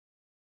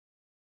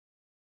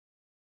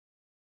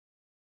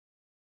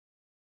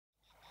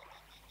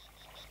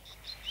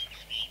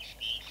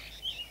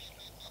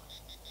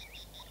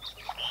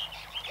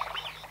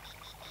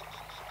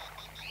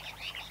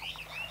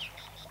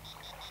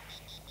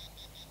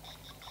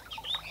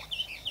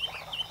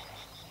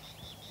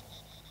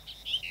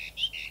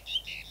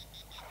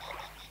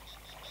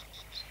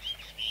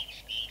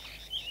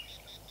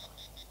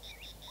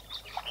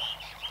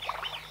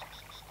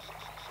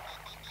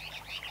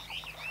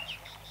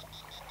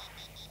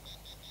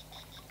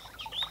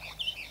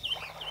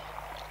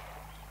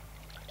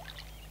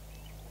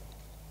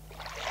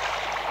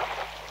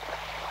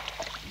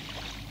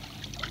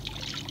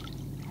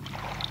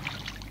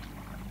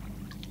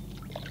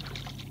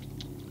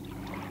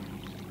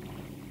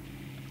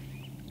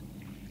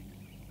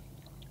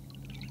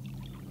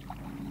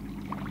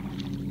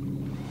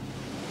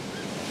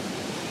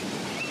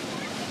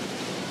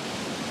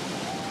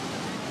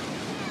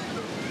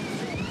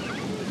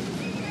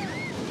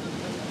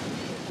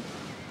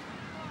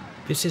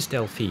This is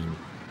Delphine.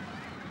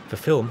 The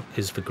film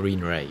is The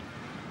Green Ray.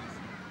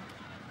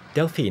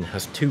 Delphine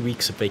has 2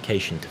 weeks of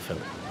vacation to fill.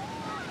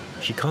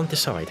 She can't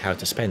decide how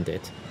to spend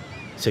it,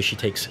 so she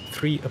takes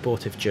 3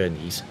 abortive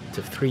journeys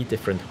to 3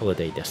 different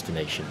holiday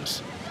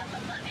destinations: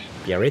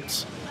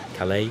 Biarritz,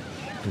 Calais,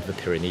 and the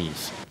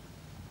Pyrenees.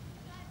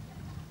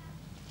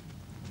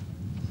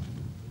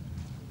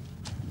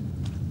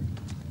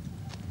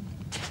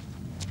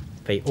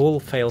 They all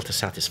fail to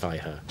satisfy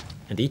her,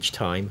 and each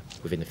time,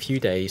 within a few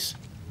days,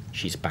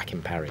 she's back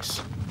in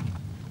Paris.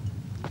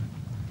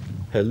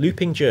 Her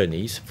looping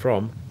journeys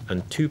from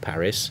and to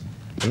Paris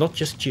are not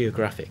just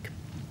geographic,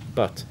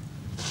 but,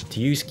 to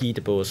use Guy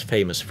Debord's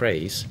famous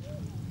phrase,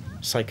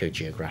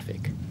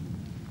 psychogeographic.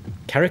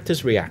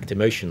 Characters react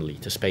emotionally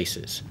to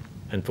spaces,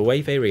 and the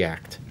way they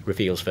react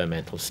reveals their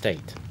mental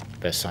state,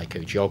 their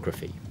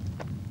psychogeography.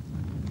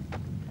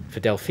 For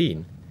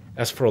Delphine,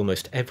 as for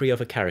almost every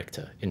other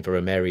character in the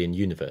Rohmerian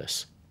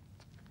universe,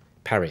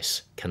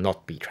 Paris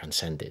cannot be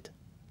transcended.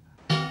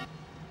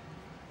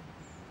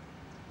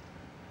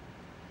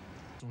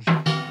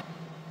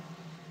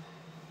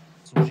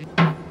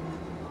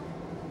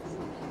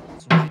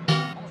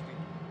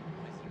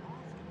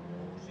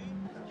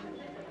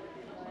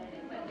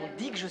 On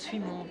dit que je suis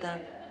mondain.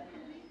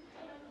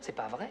 C'est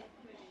pas vrai?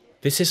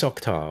 This is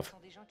Octave.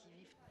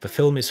 The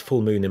film is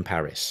Full Moon in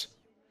Paris.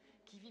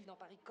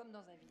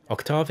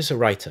 Octave is a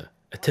writer,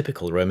 a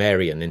typical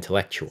Rohmerian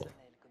intellectual.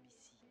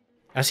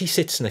 As he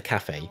sits in a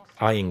cafe,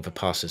 eyeing the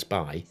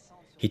passers-by,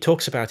 he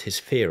talks about his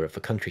fear of the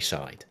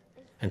countryside,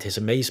 and his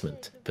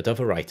amazement that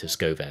other writers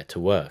go there to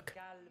work.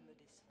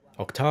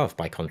 Octave,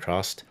 by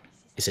contrast,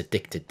 is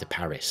addicted to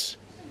Paris.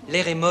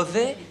 L'air est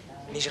mauvais,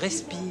 mais je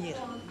respire.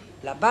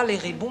 Là-bas,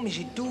 l'air est bon, mais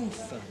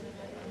j'étouffe.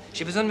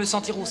 J'ai besoin de me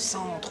sentir au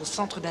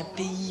centre d'un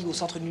pays, au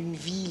centre d'une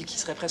ville qui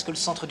serait presque le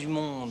centre du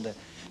monde.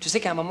 Tu sais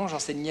qu'à un moment,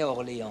 j'enseignais à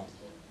Orléans.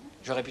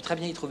 J'aurais pu très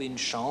bien y trouver une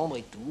chambre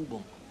et tout,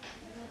 bon.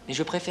 Mais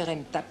je préférais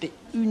me taper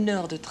 1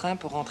 heure de train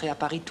pour rentrer à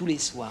Paris tous les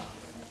soirs.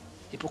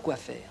 Et pourquoi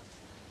faire?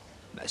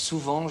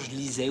 Souvent, je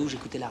lisais ou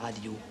j'écoutais la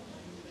radio.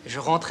 Je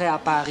rentrais à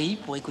Paris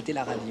pour écouter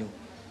la radio.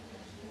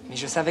 Mais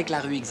je savais que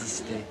la rue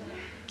existait,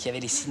 qu'il y avait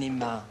les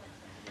cinémas,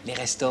 les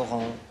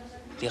restaurants,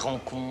 les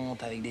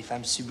rencontres avec des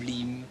femmes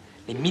sublimes,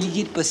 les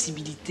milliers de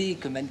possibilités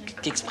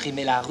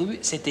qu'exprimait la rue,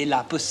 c'était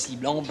là,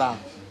 possible, en bas.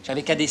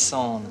 J'avais qu'à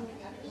descendre.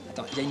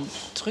 Attends, il y a un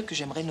truc que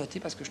j'aimerais noter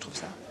parce que je trouve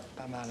ça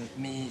pas mal.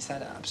 Mais ça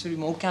n'a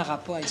absolument aucun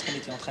rapport avec ce qu'on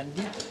était en train de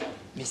dire.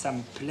 Mais ça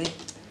me plaît.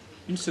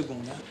 1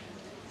 seconde, hein.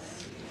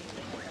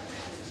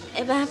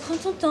 Eh ben, prends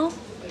ton temps.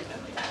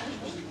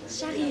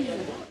 J'arrive.